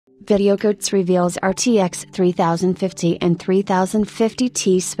Videokardz reveals RTX 3050 and 3050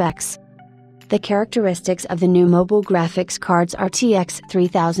 Ti specs. The characteristics of the new mobile graphics cards RTX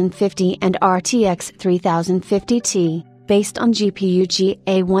 3050 and RTX 3050 Ti, based on GPU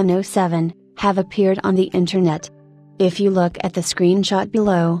GA107, have appeared on the internet. If you look at the screenshot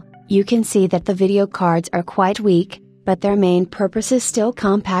below, you can see that the video cards are quite weak, but their main purpose is still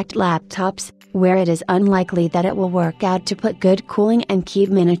compact laptops, where it is unlikely that it will work out to put good cooling and keep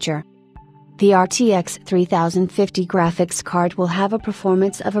miniature. The RTX 3050 graphics card will have a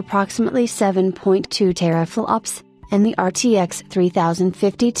performance of approximately 7.2 teraflops, and the RTX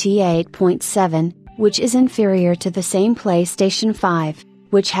 3050 Ti 8.7, which is inferior to the same PlayStation 5,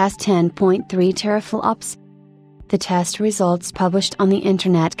 which has 10.3 teraflops. The test results published on the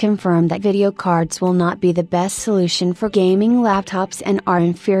internet confirm that video cards will not be the best solution for gaming laptops and are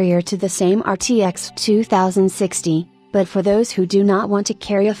inferior to the same RTX 2060, but for those who do not want to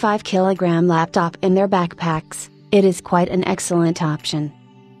carry a 5 kg laptop in their backpacks, it is quite an excellent option.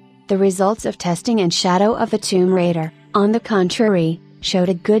 The results of testing in Shadow of the Tomb Raider, on the contrary, showed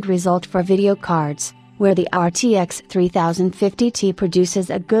a good result for video cards, where the RTX 3050 Ti produces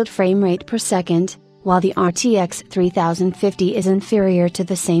a good frame rate per second, while the RTX 3050 is inferior to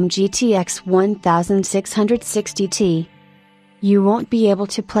the same GTX 1660 Ti. You won't be able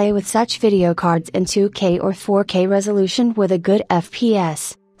to play with such video cards in 2K or 4K resolution with a good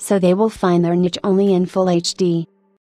FPS, so they will find their niche only in Full HD.